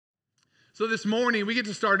So this morning, we get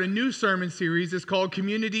to start a new sermon series. It's called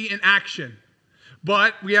Community in Action.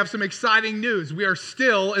 But we have some exciting news. We are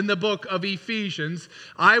still in the book of Ephesians.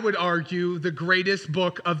 I would argue the greatest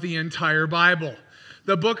book of the entire Bible.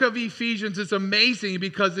 The book of Ephesians is amazing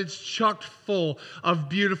because it's chock full of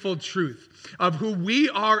beautiful truth of who we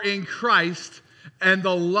are in Christ and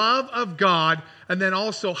the love of God, and then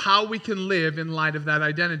also how we can live in light of that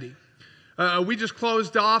identity. We just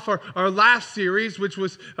closed off our last series, which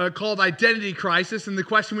was called Identity Crisis, and the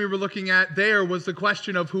question we were looking at there was the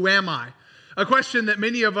question of who am I? A question that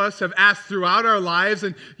many of us have asked throughout our lives,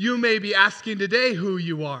 and you may be asking today who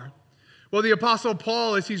you are. Well, the Apostle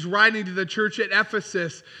Paul, as he's writing to the church at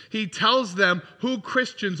Ephesus, he tells them who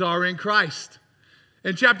Christians are in Christ.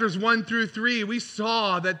 In chapters 1 through 3, we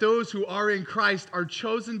saw that those who are in Christ are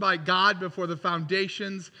chosen by God before the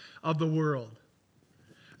foundations of the world.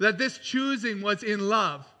 That this choosing was in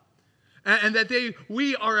love, and that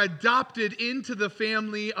we are adopted into the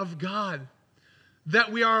family of God,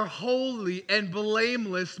 that we are holy and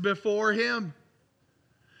blameless before Him,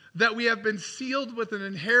 that we have been sealed with an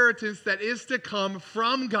inheritance that is to come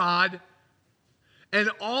from God, and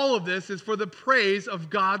all of this is for the praise of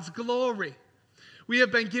God's glory. We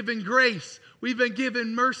have been given grace, we've been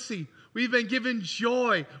given mercy, we've been given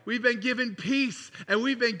joy, we've been given peace, and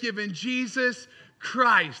we've been given Jesus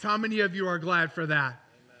Christ. How many of you are glad for that?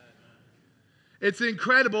 It's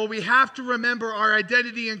incredible. We have to remember our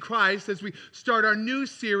identity in Christ as we start our new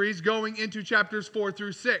series going into chapters 4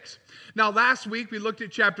 through 6. Now, last week we looked at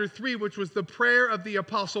chapter 3, which was the prayer of the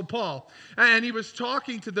Apostle Paul. And he was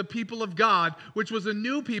talking to the people of God, which was a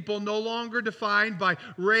new people no longer defined by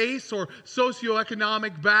race or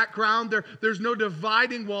socioeconomic background. There's no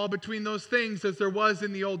dividing wall between those things as there was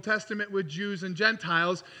in the Old Testament with Jews and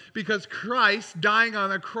Gentiles, because Christ, dying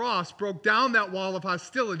on a cross, broke down that wall of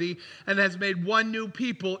hostility and has made one new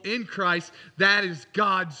people in Christ. That is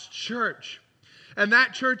God's church. And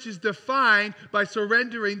that church is defined by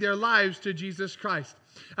surrendering their lives to Jesus Christ.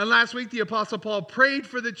 And last week, the Apostle Paul prayed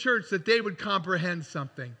for the church that they would comprehend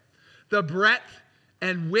something. The breadth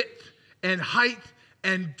and width and height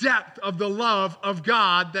and depth of the love of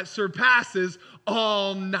God that surpasses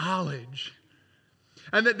all knowledge.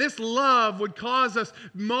 And that this love would cause us,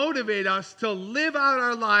 motivate us to live out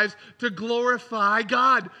our lives to glorify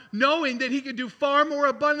God, knowing that He can do far more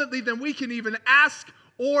abundantly than we can even ask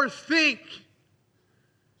or think.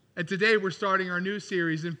 And today we're starting our new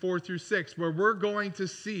series in 4 through 6, where we're going to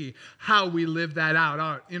see how we live that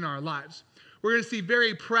out in our lives. We're going to see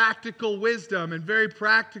very practical wisdom and very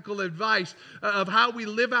practical advice of how we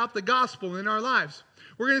live out the gospel in our lives.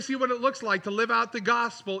 We're going to see what it looks like to live out the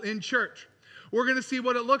gospel in church. We're going to see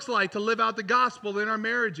what it looks like to live out the gospel in our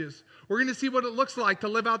marriages. We're going to see what it looks like to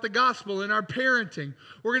live out the gospel in our parenting.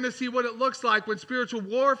 We're going to see what it looks like when spiritual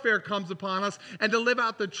warfare comes upon us and to live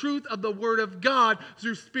out the truth of the Word of God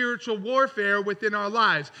through spiritual warfare within our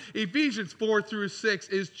lives. Ephesians 4 through 6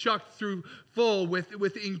 is chucked through full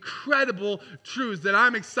with incredible truths that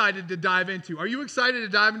I'm excited to dive into. Are you excited to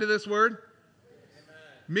dive into this Word? Amen.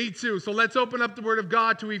 Me too. So let's open up the Word of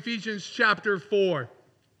God to Ephesians chapter 4.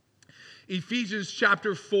 Ephesians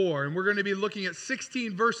chapter 4, and we're going to be looking at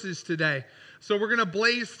 16 verses today. So we're going to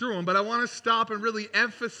blaze through them, but I want to stop and really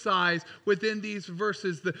emphasize within these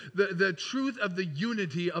verses the truth of the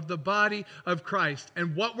unity of the body of Christ.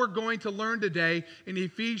 And what we're going to learn today in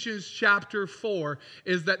Ephesians chapter 4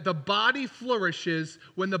 is that the body flourishes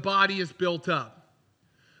when the body is built up.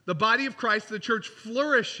 The body of Christ, the church,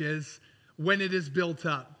 flourishes when it is built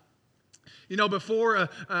up. You know, before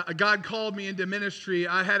God called me into ministry,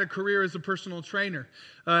 I had a career as a personal trainer.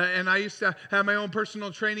 And I used to have my own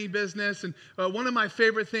personal training business. And one of my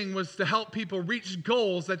favorite things was to help people reach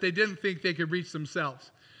goals that they didn't think they could reach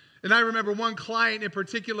themselves. And I remember one client in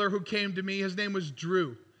particular who came to me. His name was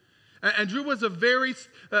Drew. And Drew was a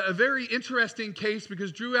very interesting case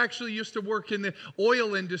because Drew actually used to work in the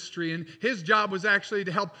oil industry. And his job was actually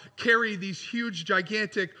to help carry these huge,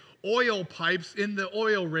 gigantic oil pipes in the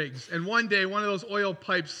oil rigs. And one day, one of those oil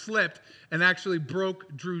pipes slipped and actually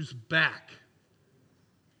broke Drew's back.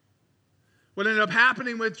 What ended up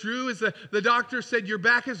happening with Drew is that the doctor said, your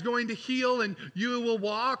back is going to heal and you will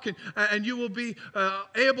walk and you will be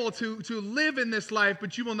able to live in this life,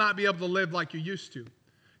 but you will not be able to live like you used to.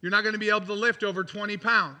 You're not going to be able to lift over 20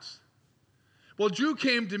 pounds. Well, Drew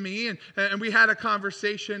came to me and we had a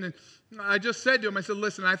conversation, and I just said to him, I said,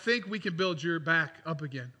 listen, I think we can build your back up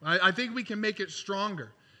again. I think we can make it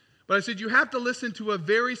stronger. But I said, you have to listen to a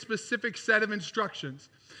very specific set of instructions.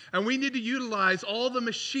 And we need to utilize all the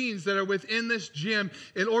machines that are within this gym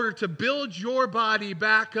in order to build your body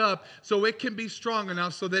back up so it can be strong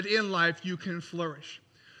enough so that in life you can flourish.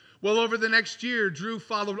 Well, over the next year, Drew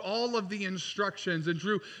followed all of the instructions, and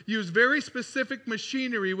Drew used very specific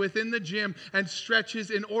machinery within the gym and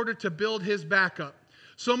stretches in order to build his back up.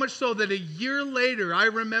 So much so that a year later, I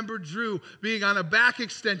remember Drew being on a back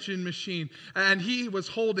extension machine, and he was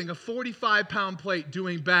holding a 45-pound plate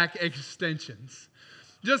doing back extensions.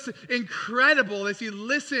 Just incredible as he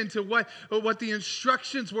listened to what the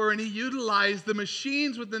instructions were, and he utilized the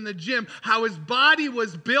machines within the gym, how his body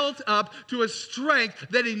was built up to a strength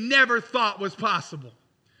that he never thought was possible.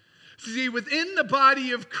 See, within the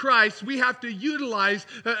body of Christ, we have to utilize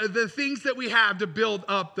the things that we have to build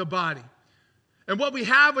up the body. And what we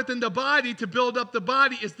have within the body to build up the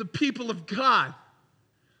body is the people of God.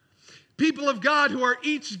 People of God who are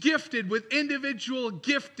each gifted with individual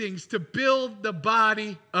giftings to build the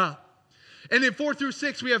body up. And in 4 through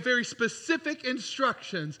 6, we have very specific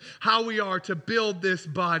instructions how we are to build this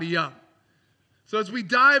body up. So as we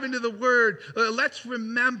dive into the Word, let's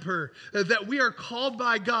remember that we are called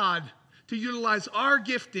by God to utilize our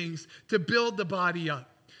giftings to build the body up.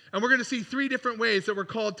 And we're going to see 3 different ways that we're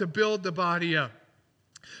called to build the body up.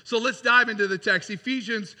 So let's dive into the text.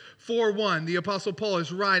 Ephesians 4:1, the Apostle Paul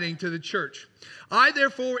is writing to the church. I,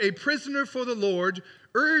 therefore, a prisoner for the Lord,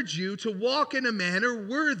 urge you to walk in a manner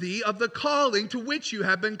worthy of the calling to which you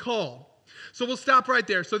have been called. So we'll stop right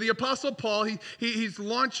there. So the Apostle Paul, he's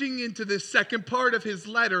launching into this second part of his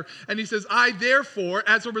letter, and he says, I, therefore,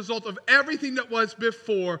 as a result of everything that was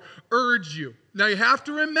before, urge you. Now you have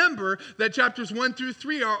to remember that chapters 1 through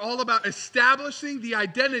 3 are all about establishing the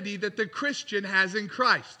identity that the Christian has in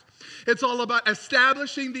Christ. It's all about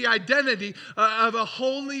establishing the identity of a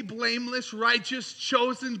holy, blameless, righteous,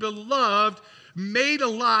 chosen, beloved, made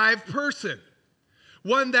alive person.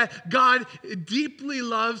 One that God deeply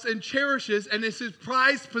loves and cherishes and is his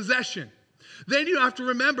prized possession. Then you have to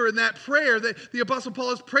remember in that prayer that the Apostle Paul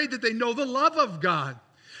has prayed that they know the love of God.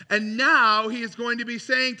 And now he is going to be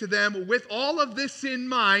saying to them, with all of this in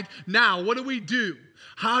mind, now what do we do?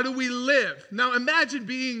 How do we live? Now imagine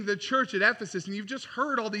being the church at Ephesus and you've just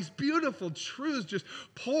heard all these beautiful truths just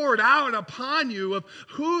poured out upon you of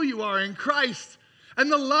who you are in Christ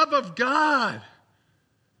and the love of God.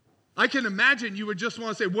 I can imagine you would just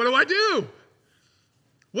want to say, what do I do?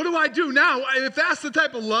 What do I do now? If that's the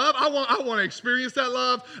type of love, I want to experience that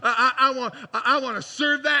love. I want to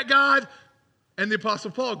serve that God. And the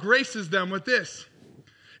Apostle Paul graces them with this.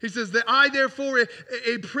 He says that I, therefore,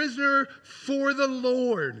 a prisoner for the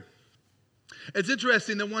Lord. It's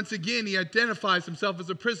interesting that once again he identifies himself as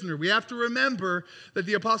a prisoner. We have to remember that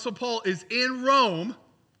the Apostle Paul is in Rome,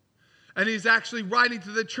 and he's actually writing to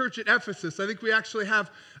the church at Ephesus. I think we actually have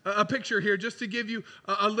a picture here just to give you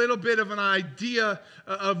a little bit of an idea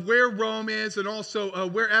of where Rome is and also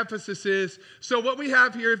where Ephesus is. So what we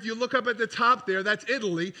have here, if you look up at the top there, that's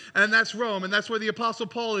Italy and that's Rome. And that's where the Apostle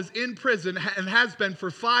Paul is in prison and has been for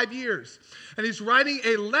 5 years. And he's writing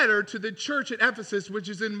a letter to the church at Ephesus, which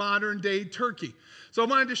is in modern day Turkey. So I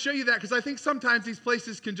wanted to show you that because I think sometimes these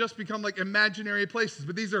places can just become like imaginary places.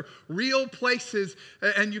 But these are real places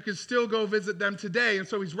and you can still go visit them today. And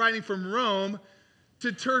so he's writing from Rome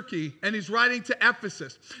to Turkey, and he's writing to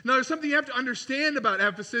Ephesus. Now, there's something you have to understand about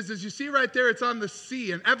Ephesus. As you see right there, it's on the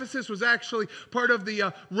sea, and Ephesus was actually part of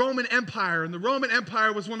the Roman Empire, and the Roman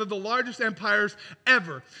Empire was one of the largest empires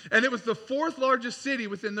ever, and it was the 4th largest city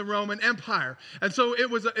within the Roman Empire, and so it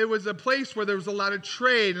was a place where there was a lot of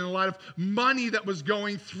trade and a lot of money that was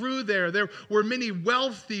going through there. There were many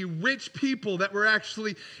wealthy, rich people that were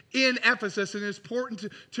actually in Ephesus, and it's important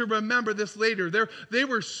to remember this later. They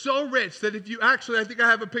were so rich that if you actually, I think I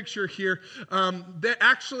have a picture here. They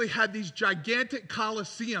actually had these gigantic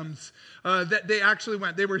coliseums that they actually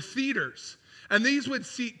went. They were theaters. And these would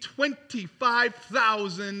seat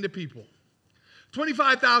 25,000 people.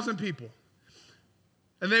 25,000 people.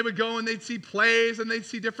 And they would go and they'd see plays and they'd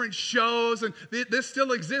see different shows. And this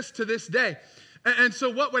still exists to this day. And so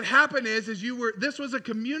what would happen is this was a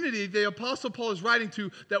community the Apostle Paul is writing to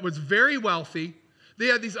that was very wealthy. They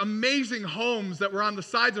had these amazing homes that were on the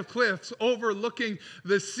sides of cliffs overlooking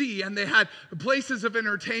the sea, and they had places of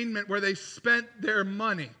entertainment where they spent their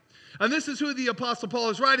money. And this is who the Apostle Paul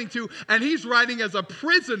is writing to, and he's writing as a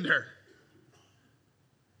prisoner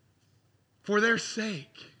for their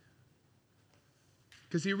sake.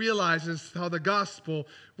 Because he realizes how the gospel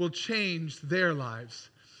will change their lives.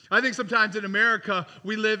 I think sometimes in America,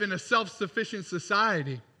 we live in a self-sufficient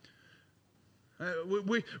society.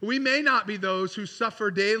 We may not be those who suffer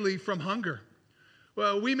daily from hunger.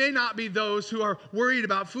 Well, we may not be those who are worried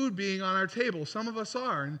about food being on our table. Some of us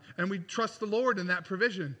are, and we trust the Lord in that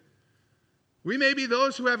provision. We may be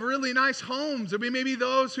those who have really nice homes, or we may be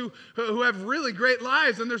those who have really great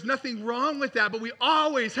lives, and there's nothing wrong with that. But we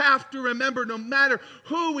always have to remember, no matter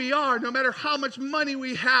who we are, no matter how much money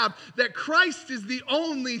we have, that Christ is the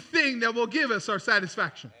only thing that will give us our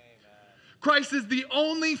satisfaction. Christ is the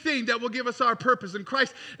only thing that will give us our purpose, and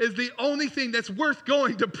Christ is the only thing that's worth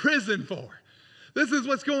going to prison for. This is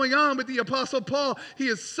what's going on with the Apostle Paul. He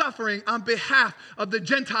is suffering on behalf of the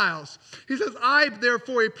Gentiles. He says, I,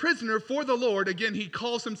 therefore, a prisoner for the Lord. Again, he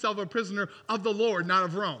calls himself a prisoner of the Lord, not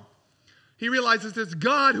of Rome. He realizes it's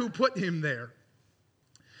God who put him there.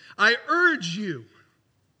 I urge you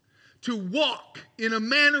to walk in a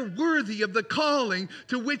manner worthy of the calling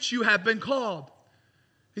to which you have been called.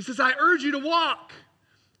 He says, I urge you to walk.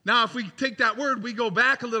 Now, if we take that word, we go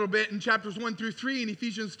back a little bit in chapters 1 through 3 in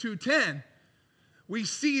Ephesians 2:10. We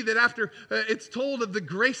see that after it's told of the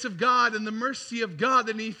grace of God and the mercy of God,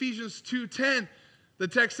 that in Ephesians 2:10, the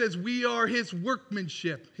text says, we are his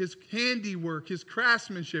workmanship, his handiwork, his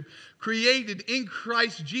craftsmanship, created in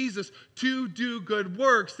Christ Jesus to do good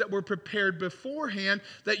works that were prepared beforehand,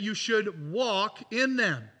 that you should walk in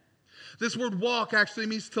them. This word walk actually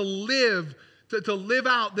means to live, to live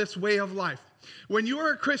out this way of life. When you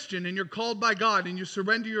are a Christian and you're called by God and you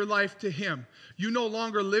surrender your life to him, you no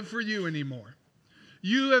longer live for you anymore.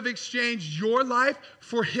 You have exchanged your life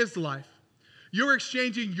for his life. You're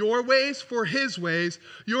exchanging your ways for his ways.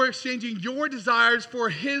 You're exchanging your desires for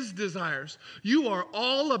his desires. You are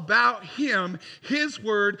all about him, his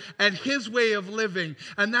word, and his way of living.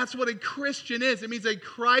 And that's what a Christian is. It means a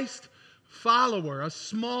Christ follower, a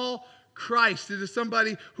small Christ. It is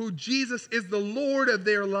somebody who Jesus is the Lord of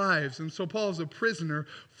their lives. And so Paul is a prisoner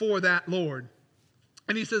for that Lord.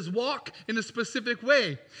 And he says, walk in a specific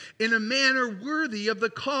way, in a manner worthy of the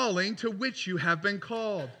calling to which you have been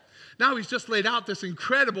called. Now he's just laid out this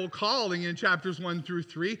incredible calling in chapters 1 through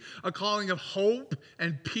 3, a calling of hope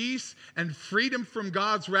and peace and freedom from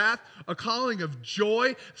God's wrath, a calling of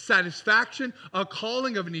joy, satisfaction, a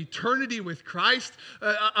calling of an eternity with Christ,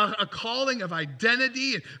 a calling of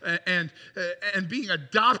identity and being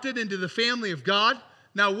adopted into the family of God.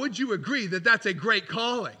 Now, would you agree that that's a great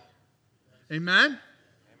calling? Amen?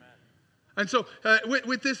 And so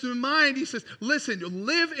with this in mind, he says, listen,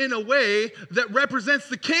 live in a way that represents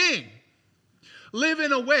the King. Live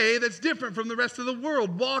in a way that's different from the rest of the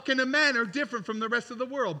world. Walk in a manner different from the rest of the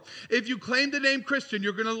world. If you claim the name Christian,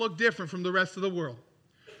 you're going to look different from the rest of the world.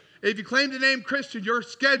 If you claim the name Christian, your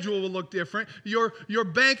schedule will look different. Your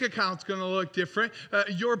bank account's going to look different.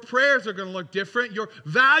 Your prayers are going to look different. Your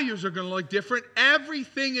values are going to look different.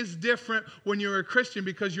 Everything is different when you're a Christian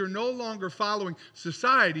because you're no longer following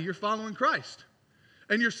society. You're following Christ.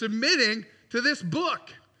 And you're submitting to this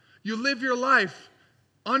book. You live your life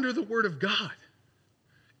under the Word of God.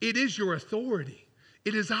 It is your authority.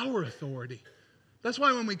 It is our authority. That's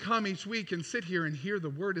why when we come each week and sit here and hear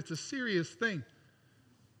the Word, it's a serious thing.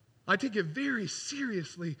 I take it very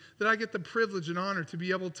seriously that I get the privilege and honor to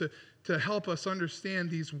be able to help us understand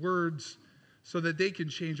these words so that they can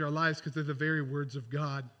change our lives because they're the very words of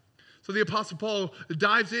God. So the Apostle Paul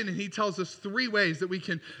dives in and he tells us 3 ways that we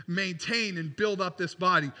can maintain and build up this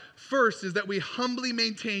body. First is that we humbly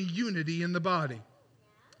maintain unity in the body.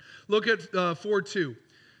 Look at 4:2.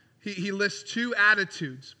 He lists 2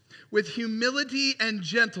 attitudes. With humility and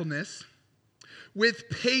gentleness, with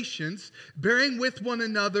patience, bearing with one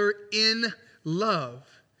another in love,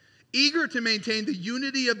 eager to maintain the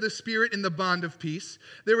unity of the Spirit in the bond of peace.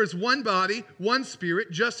 There is one body, one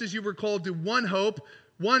Spirit, just as you were called to one hope,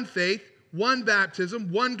 one faith, one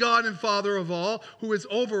baptism, one God and Father of all, who is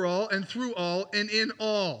over all and through all and in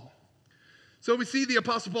all. So we see the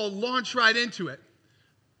Apostle Paul launch right into it.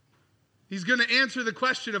 He's going to answer the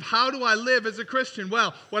question of how do I live as a Christian?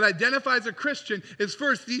 Well, what identifies a Christian is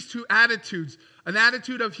first these 2 attitudes. An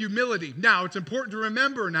attitude of humility. Now, it's important to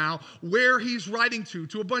remember now where he's writing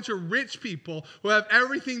to a bunch of rich people who have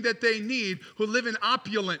everything that they need, who live in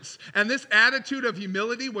opulence. And this attitude of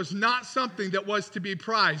humility was not something that was to be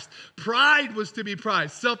prized. Pride was to be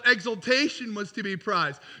prized. Self-exaltation was to be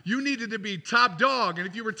prized. You needed to be top dog. And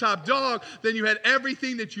if you were top dog, then you had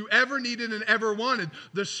everything that you ever needed and ever wanted.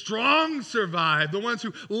 The strong survived. The ones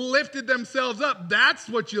who lifted themselves up. That's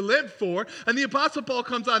what you lived for. And the Apostle Paul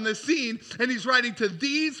comes on the scene and he's writing to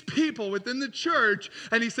these people within the church,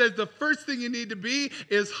 and he says the first thing you need to be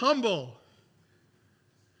is humble.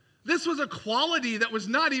 This was a quality that was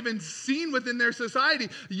not even seen within their society.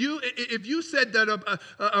 If you said that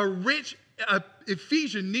a rich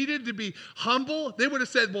Ephesian needed to be humble, they would have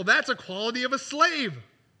said, well, that's a quality of a slave.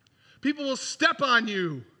 People will step on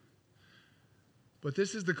you. But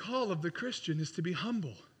this is the call of the Christian, is to be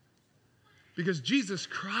humble. Because Jesus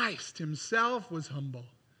Christ himself was humble.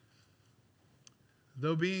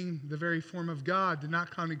 Though being the very form of God, did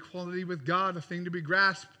not count equality with God a thing to be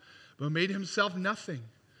grasped, but made himself nothing,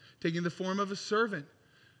 taking the form of a servant,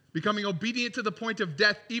 becoming obedient to the point of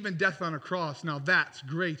death, even death on a cross. Now that's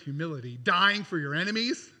great humility. Dying for your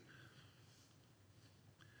enemies.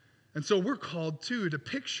 And so we're called too to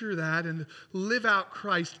picture that and live out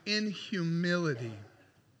Christ in humility.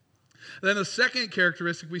 Then the second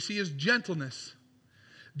characteristic we see is gentleness.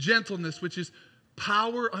 Gentleness, which is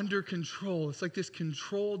power under control. It's like this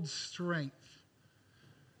controlled strength.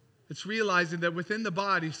 It's realizing that within the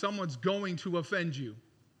body, someone's going to offend you,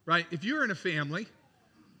 right? If you're in a family,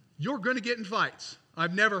 you're going to get in fights.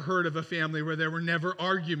 I've never heard of a family where there were never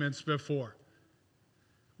arguments before.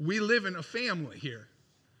 We live in a family here.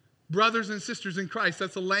 Brothers and sisters in Christ,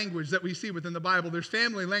 that's a language that we see within the Bible. There's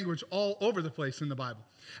family language all over the place in the Bible.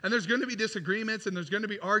 And there's going to be disagreements and there's going to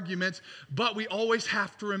be arguments, but we always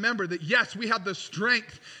have to remember that, yes, we have the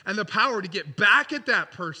strength and the power to get back at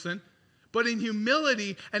that person, but in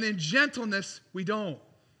humility and in gentleness, we don't.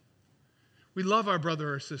 We love our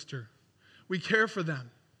brother or sister. We care for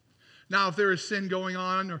them. Now, if there is sin going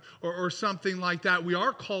on or something like that, we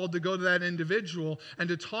are called to go to that individual and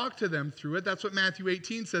to talk to them through it. That's what Matthew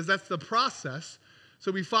 18 says. That's the process.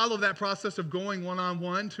 So we follow that process of going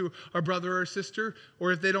one-on-one to our brother or sister,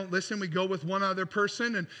 or if they don't listen, we go with one other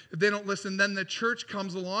person, and if they don't listen, then the church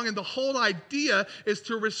comes along, and the whole idea is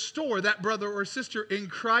to restore that brother or sister in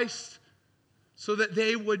Christ so that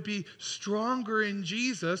they would be stronger in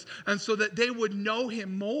Jesus and so that they would know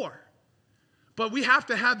him more. But we have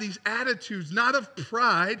to have these attitudes, not of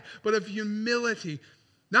pride, but of humility,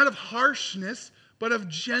 not of harshness, but of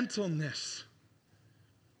gentleness.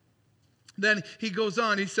 Then he goes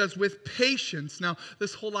on, he says, with patience. Now,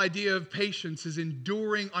 this whole idea of patience is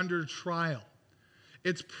enduring under trial.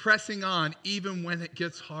 It's pressing on even when it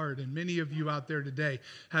gets hard. And many of you out there today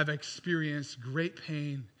have experienced great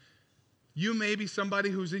pain. You may be somebody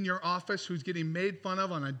who's in your office who's getting made fun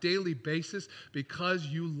of on a daily basis because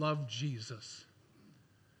you love Jesus.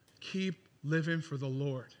 Keep living for the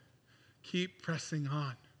Lord. Keep pressing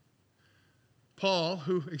on. Paul,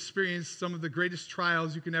 who experienced some of the greatest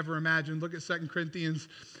trials you can ever imagine, look at 2 Corinthians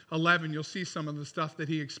 11. You'll see some of the stuff that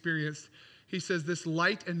he experienced. He says, this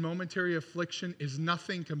light and momentary affliction is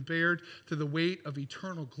nothing compared to the weight of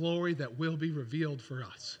eternal glory that will be revealed for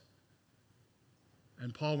us.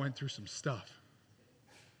 And Paul went through some stuff.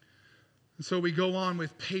 And so we go on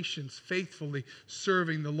with patience, faithfully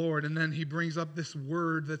serving the Lord. And then he brings up this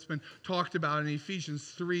word that's been talked about in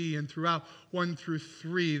Ephesians 3 and throughout 1 through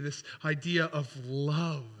 3, this idea of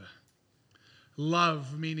love.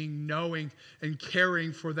 Love meaning knowing and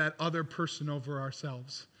caring for that other person over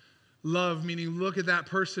ourselves. Love meaning look at that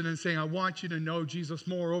person and saying, I want you to know Jesus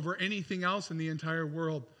more over anything else in the entire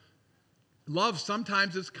world. Love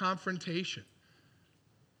sometimes is confrontation.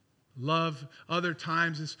 Love other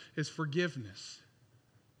times is forgiveness.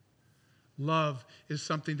 Love is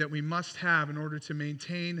something that we must have in order to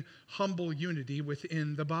maintain humble unity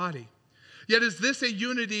within the body. Yet is this a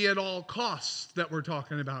unity at all costs that we're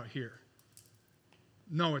talking about here?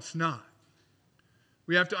 No, it's not.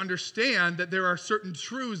 We have to understand that there are certain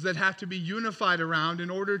truths that have to be unified around in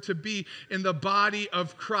order to be in the body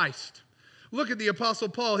of Christ. Look at the Apostle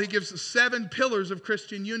Paul. He gives 7 pillars of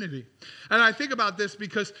Christian unity. And I think about this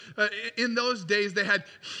because in those days they had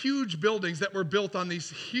huge buildings that were built on these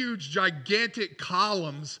huge, gigantic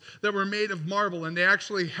columns that were made of marble, and they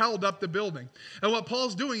actually held up the building. And what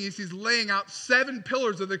Paul's doing is he's laying out 7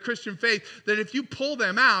 pillars of the Christian faith that if you pull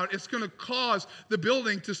them out, it's going to cause the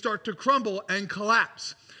building to start to crumble and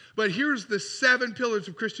collapse. But here's the 7 pillars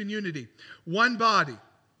of Christian unity. One body,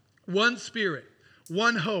 one spirit,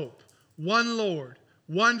 one hope, one Lord,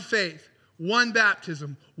 one faith, one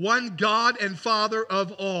baptism, one God and Father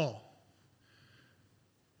of all.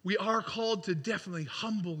 We are called to definitely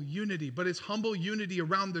humble unity, but it's humble unity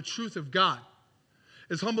around the truth of God.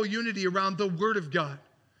 It's humble unity around the Word of God.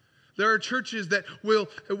 There are churches that will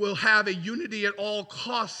have a unity at all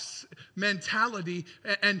costs mentality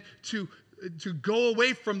and to go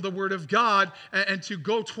away from the Word of God and to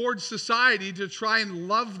go towards society to try and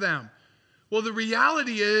love them. Well, the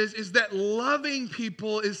reality is that loving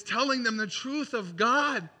people is telling them the truth of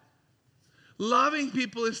God. Loving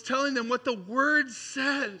people is telling them what the Word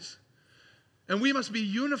says. And we must be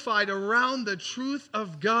unified around the truth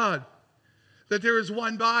of God, that there is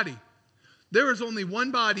one body. There is only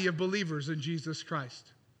one body of believers in Jesus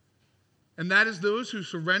Christ. And that is those who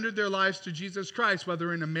surrendered their lives to Jesus Christ,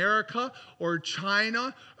 whether in America or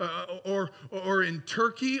China or in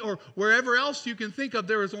Turkey or wherever else you can think of.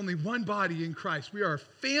 There is only one body in Christ. We are a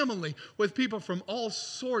family with people from all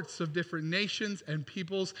sorts of different nations and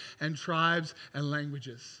peoples and tribes and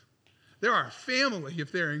languages. They're our family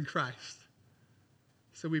if they're in Christ.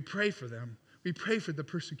 So we pray for them. We pray for the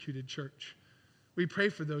persecuted church. We pray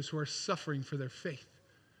for those who are suffering for their faith.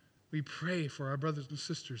 We pray for our brothers and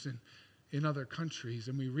sisters in other countries,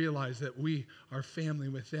 and we realize that we are family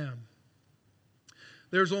with them.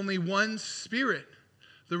 There's only one Spirit.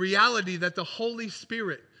 The reality that the Holy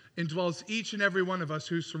Spirit indwells each and every one of us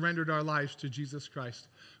who surrendered our lives to Jesus Christ.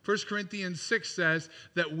 1 Corinthians 6 says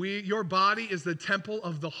that your body is the temple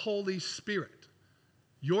of the Holy Spirit.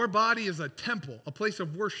 Your body is a temple, a place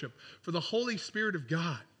of worship for the Holy Spirit of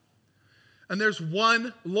God. And there's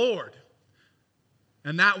one Lord,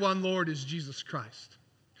 and that one Lord is Jesus Christ.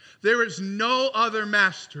 There is no other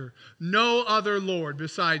master, no other Lord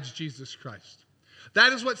besides Jesus Christ.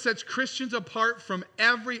 That is what sets Christians apart from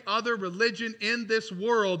every other religion in this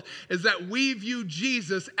world, is that we view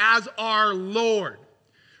Jesus as our Lord.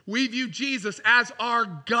 We view Jesus as our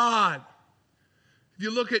God. If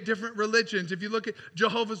you look at different religions, if you look at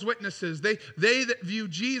Jehovah's Witnesses, they view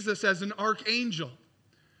Jesus as an archangel.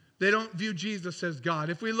 They don't view Jesus as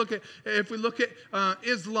God. If we look at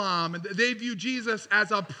Islam, they view Jesus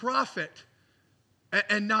as a prophet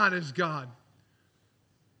and not as God.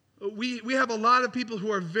 We have a lot of people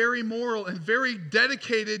who are very moral and very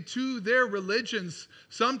dedicated to their religions,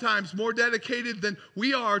 sometimes more dedicated than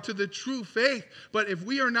we are to the true faith. But if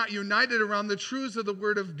we are not united around the truths of the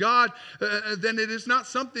Word of God, then it is not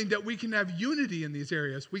something that we can have unity in these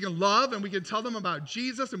areas. We can love and we can tell them about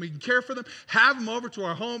Jesus and we can care for them, have them over to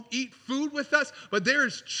our home, eat food with us. But there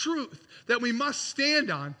is truth that we must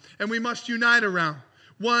stand on and we must unite around.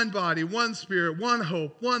 One body, one Spirit, one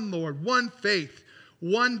hope, one Lord, one faith.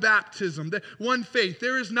 One baptism, one faith.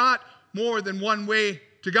 There is not more than one way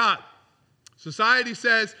to God. Society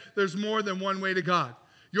says there's more than one way to God.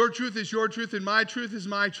 Your truth is your truth and my truth is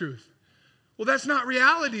my truth. Well, that's not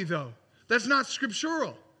reality, though. That's not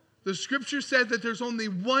scriptural. The scripture says that there's only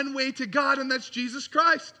one way to God, and that's Jesus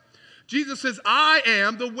Christ. Jesus says, I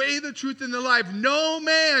am the way, the truth, and the life. No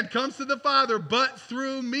man comes to the Father but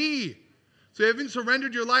through me. So if you haven't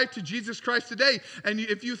surrendered your life to Jesus Christ today, and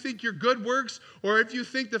if you think your good works, or if you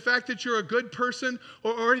think the fact that you're a good person,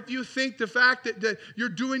 or if you think the fact that you're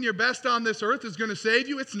doing your best on this earth is going to save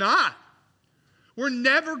you, it's not. We're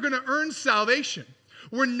never going to earn salvation.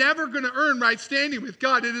 We're never going to earn right standing with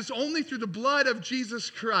God. It is only through the blood of Jesus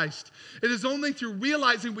Christ. It is only through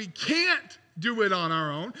realizing we can't do it on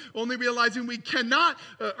our own, only realizing we cannot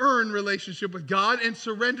earn relationship with God and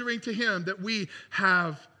surrendering to Him that we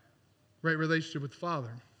have right relationship with the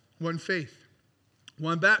Father. One faith,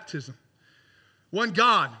 one baptism, one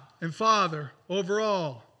God and Father over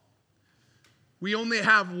all. We only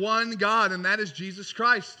have one God, and that is Jesus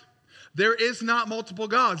Christ. There is not multiple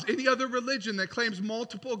gods. Any other religion that claims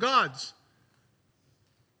multiple gods,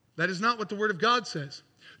 that is not what the Word of God says.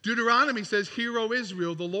 Deuteronomy says, Hear, O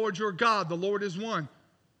Israel, the Lord your God, the Lord is one.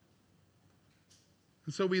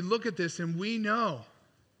 And so we look at this and we know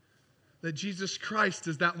that Jesus Christ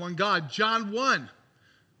is that one God. John 1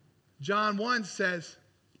 says,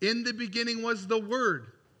 in the beginning was the Word,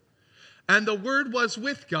 and the Word was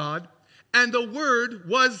with God, and the Word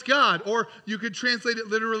was God. Or you could translate it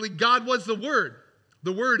literally, God was the Word.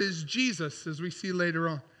 The Word is Jesus, as we see later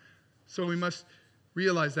on. So we must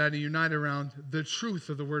realize that and unite around the truth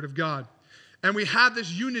of the Word of God. And we have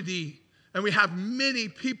this unity, and we have many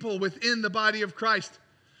people within the body of Christ.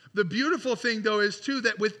 The beautiful thing, though, is, too,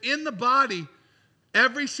 that within the body,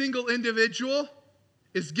 every single individual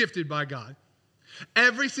is gifted by God.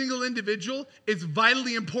 Every single individual is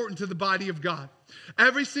vitally important to the body of God.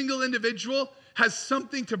 Every single individual has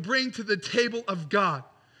something to bring to the table of God.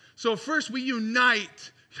 So first, we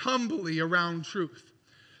unite humbly around truth.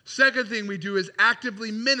 Second thing we do is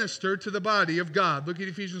actively minister to the body of God. Look at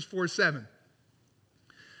Ephesians 4:7.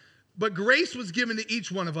 But grace was given to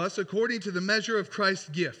each one of us according to the measure of Christ's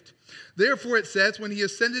gift. Therefore it says, when he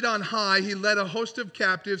ascended on high, he led a host of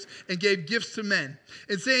captives and gave gifts to men.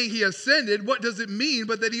 In saying he ascended, what does it mean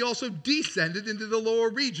but that he also descended into the lower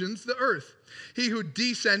regions, the earth? He who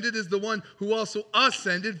descended is the one who also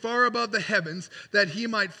ascended far above the heavens, that he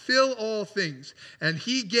might fill all things. And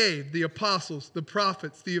he gave the apostles, the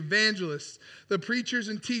prophets, the evangelists, the preachers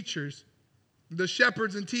and teachers, the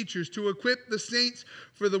shepherds and teachers, to equip the saints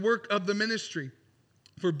for the work of the ministry,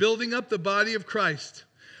 for building up the body of Christ,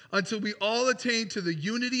 until we all attain to the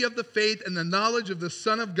unity of the faith and the knowledge of the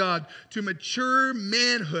Son of God, to mature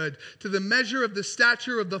manhood, to the measure of the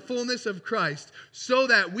stature of the fullness of Christ, so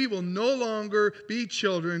that we will no longer be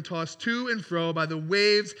children tossed to and fro by the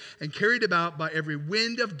waves and carried about by every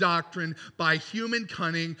wind of doctrine, by human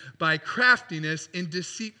cunning, by craftiness in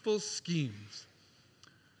deceitful schemes.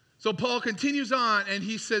 So Paul continues on and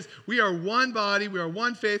he says, we are one body, we are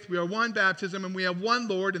one faith, we are one baptism, and we have one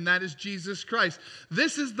Lord, and that is Jesus Christ.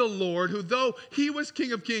 This is the Lord who, though he was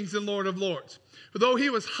King of kings and Lord of lords, though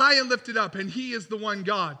he was high and lifted up, and he is the one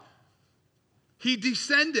God, he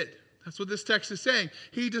descended. That's what this text is saying.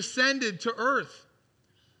 He descended to earth,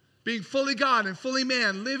 being fully God and fully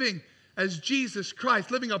man, living as Jesus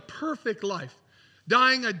Christ, living a perfect life,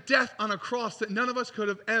 dying a death on a cross that none of us could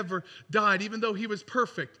have ever died, even though he was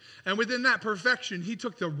perfect. And within that perfection, he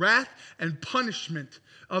took the wrath and punishment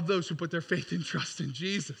of those who put their faith and trust in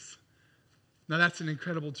Jesus. Now that's an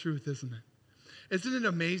incredible truth, isn't it? Isn't it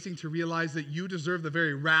amazing to realize that you deserve the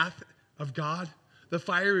very wrath of God, the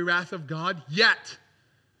fiery wrath of God? Yet,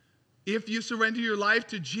 if you surrender your life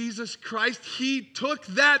to Jesus Christ, he took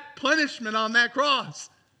that punishment on that cross,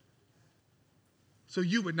 so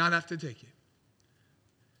you would not have to take it.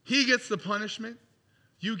 He gets the punishment,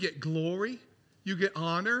 you get glory, you get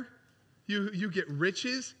honor, you get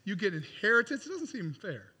riches, you get inheritance. It doesn't seem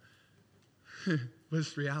fair, but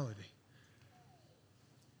it's reality.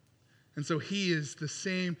 And so he is the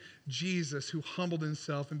same Jesus who humbled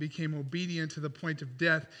himself and became obedient to the point of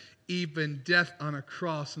death, even death on a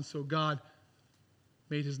cross. And so God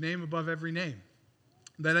made his name above every name,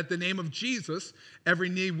 that at the name of Jesus, every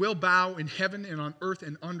knee will bow in heaven and on earth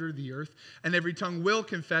and under the earth, and every tongue will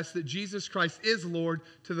confess that Jesus Christ is Lord,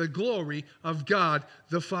 to the glory of God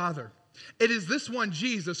the Father. It is this one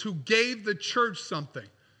Jesus who gave the church something.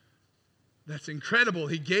 That's incredible.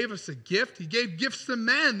 He gave us a gift. He gave gifts to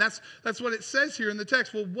men. That's what it says here in the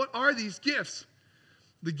text. Well, what are these gifts?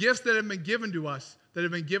 The gifts that have been given to us, that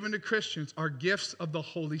have been given to Christians, are gifts of the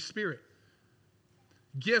Holy Spirit.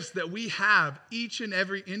 Gifts that we have, each and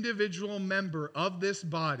every individual member of this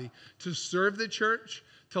body, to serve the church,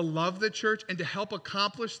 to love the church, and to help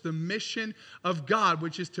accomplish the mission of God,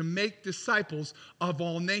 which is to make disciples of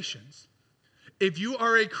all nations. If you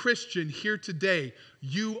are a Christian here today,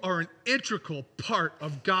 you are an integral part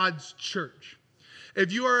of God's church.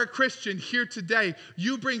 If you are a Christian here today,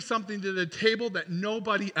 you bring something to the table that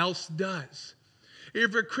nobody else does.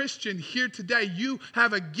 If you're a Christian here today, you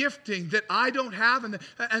have a gifting that I don't have and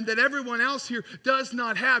that everyone else here does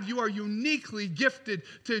not have. You are uniquely gifted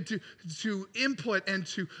to input and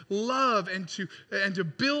to love and to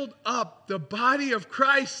build up the body of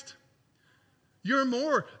Christ. You're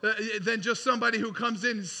more than just somebody who comes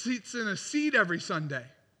in and sits in a seat every Sunday.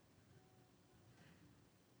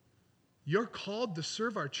 You're called to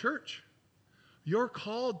serve our church. You're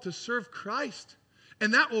called to serve Christ.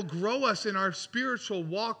 And that will grow us in our spiritual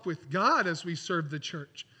walk with God as we serve the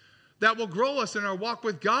church. That will grow us in our walk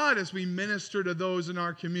with God as we minister to those in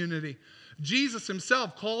our community. Jesus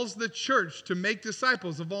himself calls the church to make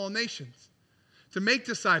disciples of all nations. To make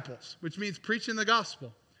disciples, which means preaching the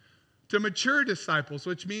gospel. To mature disciples,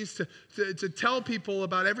 which means to tell people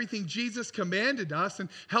about everything Jesus commanded us and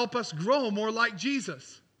help us grow more like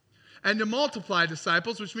Jesus. And to multiply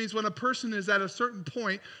disciples, which means when a person is at a certain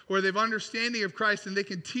point where they have understanding of Christ and they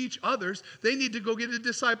can teach others, they need to go get a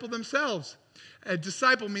disciple themselves. A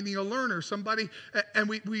disciple meaning a learner, somebody, and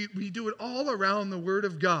we do it all around the Word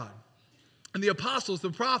of God. And the apostles, the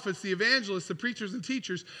prophets, the evangelists, the preachers and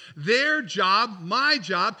teachers, their job, my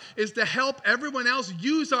job, is to help everyone else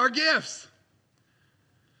use our gifts.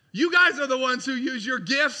 You guys are the ones who use your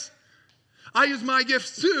gifts. I use my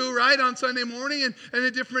gifts too, right, on Sunday morning and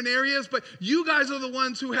in different areas, but you guys are the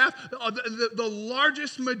ones who have the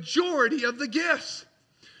largest majority of the gifts.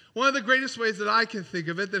 One of the greatest ways that I can think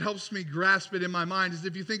of it that helps me grasp it in my mind is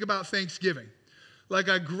if you think about Thanksgiving, like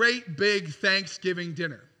a great big Thanksgiving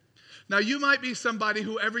dinner. Now, you might be somebody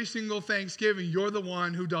who every single Thanksgiving, you're the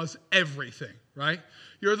one who does everything, right?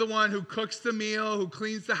 You're the one who cooks the meal, who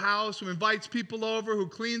cleans the house, who invites people over, who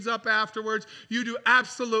cleans up afterwards. You do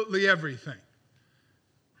absolutely everything,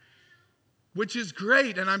 which is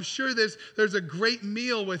great. And I'm sure there's a great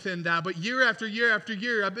meal within that. But year after year after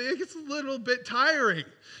year, it gets a little bit tiring.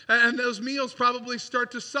 And those meals probably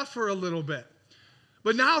start to suffer a little bit.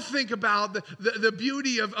 But now think about the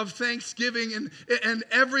beauty of Thanksgiving and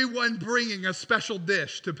everyone bringing a special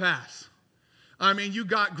dish to pass. I mean, you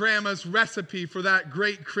got grandma's recipe for that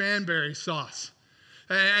great cranberry sauce.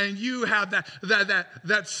 And you have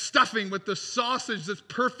that stuffing with the sausage that's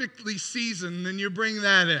perfectly seasoned, and you bring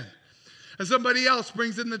that in. and somebody else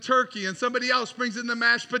brings in the turkey, and somebody else brings in the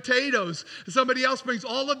mashed potatoes, and somebody else brings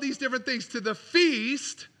all of these different things to the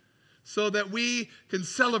feast so that we can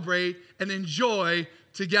celebrate and enjoy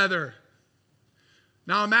together.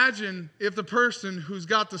 Now imagine if the person who's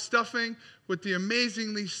got the stuffing with the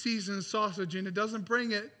amazingly seasoned sausage in it doesn't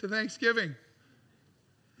bring it to Thanksgiving.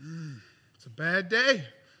 It's a bad day.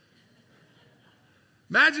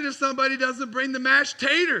 Imagine if somebody doesn't bring the mashed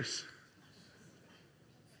taters.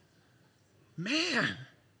 Man,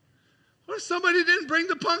 what if somebody didn't bring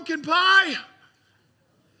the pumpkin pie?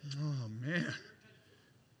 Oh, man.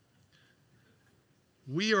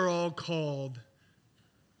 We are all called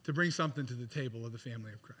to bring something to the table of the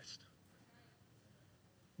family of Christ.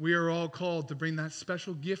 We are all called to bring that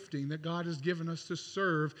special gifting that God has given us to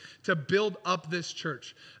serve, to build up this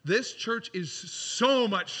church. This church is so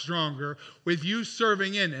much stronger with you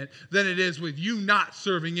serving in it than it is with you not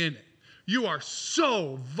serving in it. You are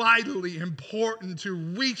so vitally important to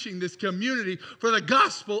reaching this community for the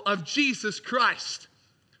gospel of Jesus Christ.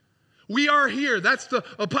 We are here, that's the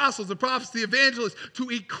apostles, the prophets, the evangelists, to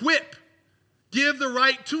equip, give the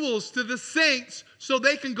right tools to the saints so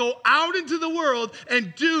they can go out into the world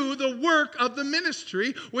and do the work of the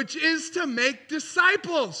ministry, which is to make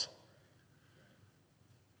disciples.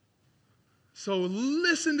 So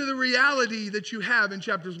listen to the reality that you have in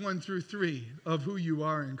chapters 1 through 3 of who you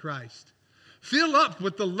are in Christ. Fill up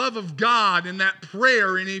with the love of God in that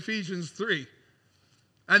prayer in Ephesians 3.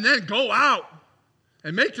 And then go out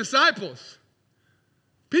and make disciples.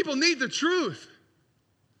 People need the truth.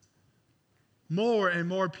 More and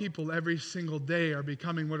more people every single day are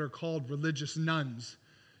becoming what are called religious nuns.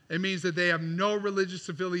 It means that they have no religious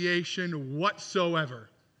affiliation whatsoever.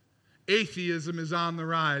 Atheism is on the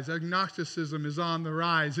rise. Agnosticism is on the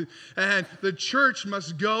rise. And the church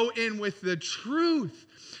must go in with the truth.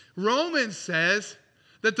 Romans says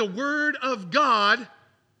that the word of God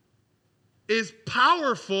is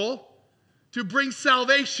powerful to bring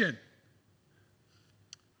salvation.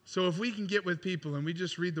 So if we can get with people and we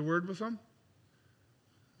just read the word with them,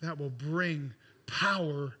 that will bring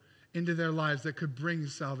power into their lives that could bring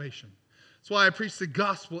salvation. That's why I preach the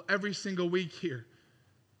gospel every single week here,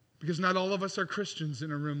 because not all of us are Christians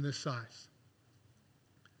in a room this size.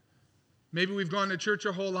 Maybe we've gone to church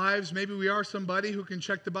our whole lives. Maybe we are somebody who can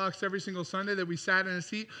check the box every single Sunday that we sat in a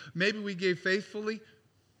seat. Maybe we gave faithfully.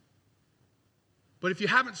 But if you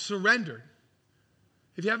haven't surrendered,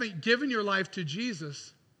 if you haven't given your life to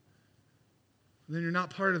Jesus, then you're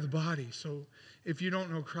not part of the body. So if you don't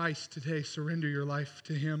know Christ today, surrender your life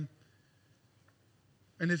to Him.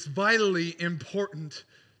 And it's vitally important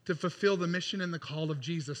to fulfill the mission and the call of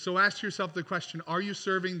Jesus. So ask yourself the question, are you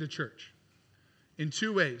serving the church? In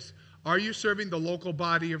two ways. Are you serving the local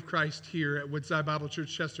body of Christ here at Woodside Bible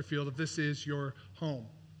Church Chesterfield if this is your home?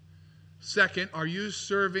 Second, are you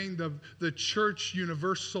serving the church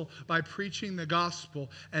universal by preaching the gospel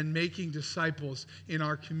and making disciples in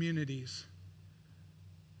our communities?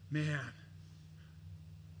 Man,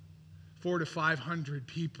 400 to 500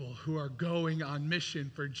 people who are going on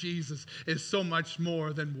mission for Jesus is so much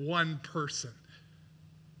more than one person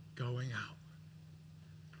going out.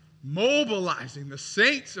 Mobilizing the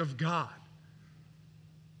saints of God.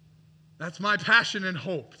 That's my passion and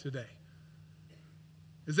hope today.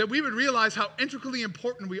 Is that we would realize how intricately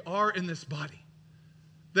important we are in this body.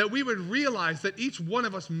 That we would realize that each one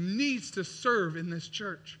of us needs to serve in this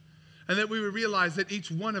church. And that we would realize that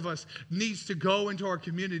each one of us needs to go into our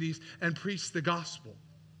communities and preach the gospel.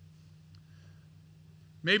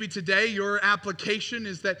 Maybe today your application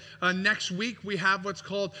is that next week we have what's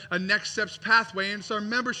called a Next Steps Pathway, and it's our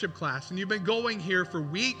membership class. And you've been going here for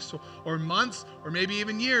weeks or months or maybe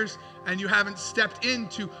even years, and you haven't stepped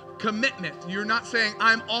into commitment. You're not saying,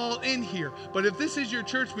 I'm all in here. But if this is your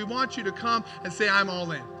church, we want you to come and say, I'm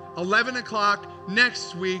all in. 11 o'clock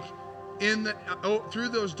next week through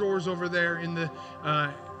those doors over there in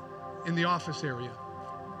the office area.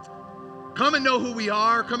 Come and know who we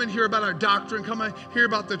are. Come and hear about our doctrine. Come and hear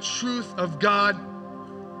about the truth of God.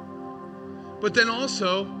 But then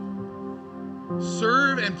also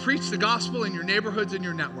serve and preach the gospel in your neighborhoods and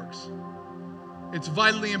your networks. It's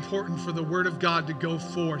vitally important for the word of God to go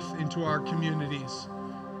forth into our communities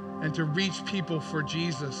and to reach people for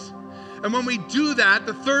Jesus. And when we do that,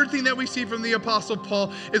 the third thing that we see from the Apostle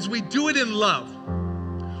Paul is we do it in love.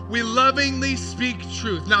 We lovingly speak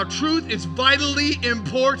truth. Now, truth is vitally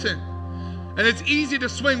important. And it's easy to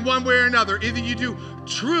swing one way or another. Either you do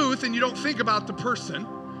truth and you don't think about the person,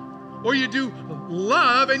 Or you do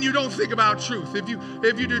love and you don't think about truth. If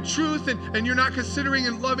you do truth and you're not considering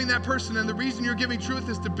and loving that person, and the reason you're giving truth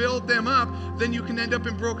is to build them up, then you can end up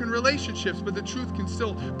in broken relationships. But the truth can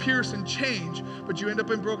still pierce and change, but you end up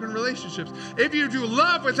in broken relationships. If you do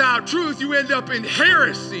love without truth, you end up in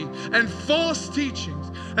heresy and false teachings.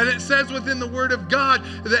 And it says within the Word of God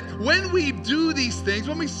that when we do these things,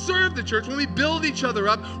 when we serve the church, when we build each other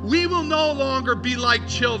up, we will no longer be like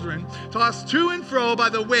children, tossed to and fro by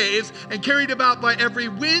the waves and carried about by every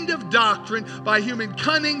wind of doctrine, by human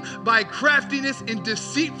cunning, by craftiness in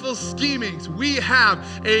deceitful schemings. We have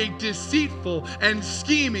a deceitful and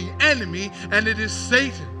scheming enemy, and it is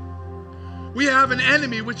Satan. We have an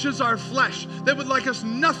enemy, which is our flesh, that would like us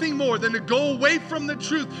nothing more than to go away from the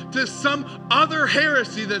truth to some other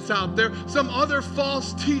heresy that's out there, some other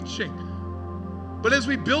false teaching. But as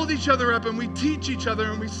we build each other up and we teach each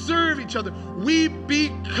other and we serve each other, we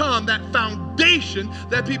become that foundation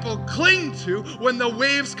that people cling to when the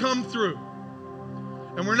waves come through.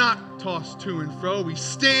 And we're not tossed to and fro. We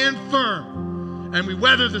stand firm and we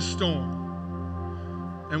weather the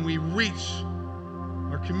storm and we reach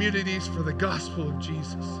our communities for the gospel of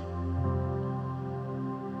Jesus.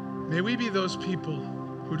 May we be those people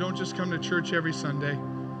who don't just come to church every Sunday.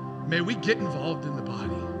 May we get involved in the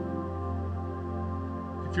body.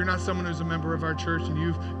 If you're not someone who's a member of our church and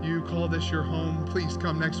you call this your home, please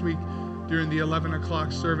come next week during the 11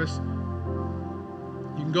 o'clock service.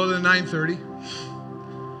 You can go to the 9:30,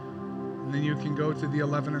 and then you can go to the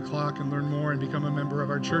 11 o'clock and learn more and become a member of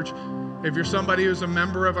our church. If you're somebody who's a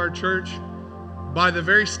member of our church, by the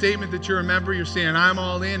very statement that you're a member, you're saying, I'm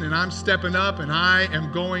all in and I'm stepping up and I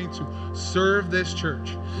am going to serve this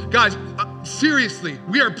church. Guys, seriously,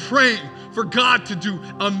 we are praying for God to do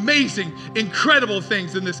amazing, incredible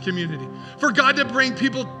things in this community. For God to bring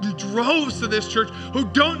people in droves to this church who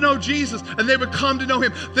don't know Jesus and they would come to know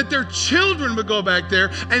him. That their children would go back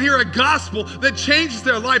there and hear a gospel that changes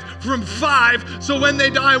their life from 5. So when they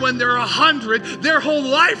die, when they're 100, their whole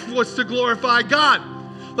life was to glorify God.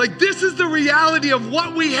 Like, this is the reality of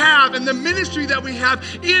what we have and the ministry that we have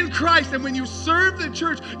in Christ. And when you serve the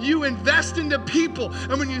church, you invest into people.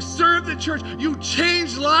 And when you serve the church, you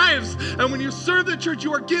change lives. And when you serve the church,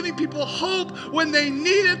 you are giving people hope when they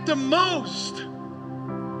need it the most.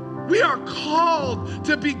 We are called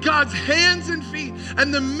to be God's hands and feet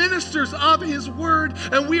and the ministers of his word.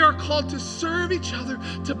 And we are called to serve each other,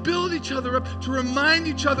 to build each other up, to remind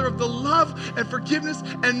each other of the love and forgiveness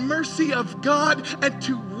and mercy of God, and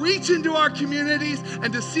to reach into our communities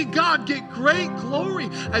and to see God get great glory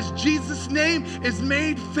as Jesus' name is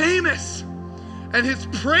made famous and his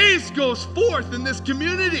praise goes forth in this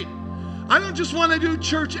community. I don't just want to do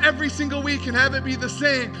church every single week and have it be the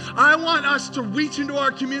same. I want us to reach into our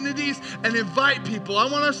communities and invite people. I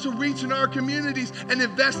want us to reach into our communities and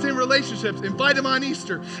invest in relationships. Invite them on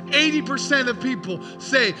Easter. 80% of people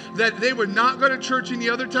say that they would not go to church any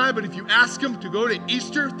other time, but if you ask them to go to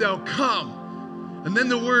Easter, they'll come. And then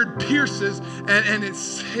the word pierces and it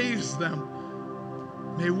saves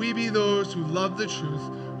them. May we be those who love the truth,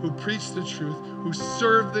 who preach the truth, who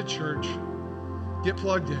serve the church. Get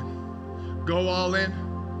plugged in. Go all in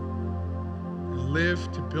and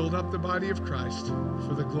live to build up the body of Christ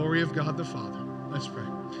for the glory of God the Father. Let's pray.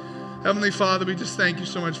 Heavenly Father, we just thank you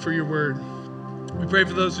so much for your word. We pray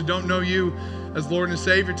for those who don't know you as Lord and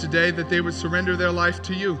Savior today, that they would surrender their life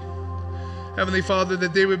to you. Heavenly Father,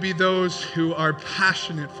 that they would be those who are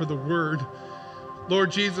passionate for the word. Lord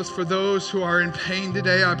Jesus, for those who are in pain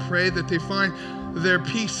today, I pray that they find their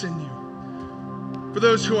peace in you. For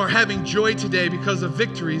those who are having joy today because of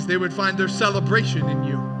victories, they would find their celebration in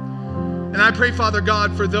you. And I pray, Father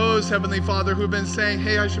God, for those, Heavenly Father, who have been saying,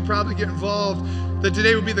 hey, I should probably get involved, that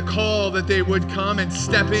today would be the call that they would come and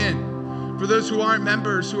step in. For those who aren't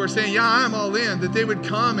members, who are saying, yeah, I'm all in, that they would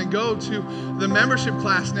come and go to the membership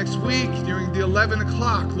class next week during the 11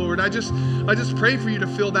 o'clock, Lord. I just pray for you to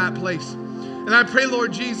fill that place. And I pray,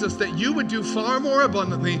 Lord Jesus, that you would do far more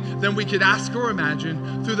abundantly than we could ask or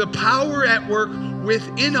imagine through the power at work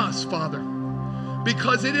within us, Father.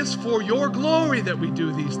 Because it is for your glory that we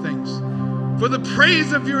do these things, for the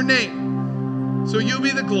praise of your name. So you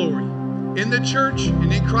be the glory in the church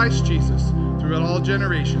and in Christ Jesus throughout all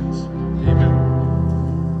generations. Amen.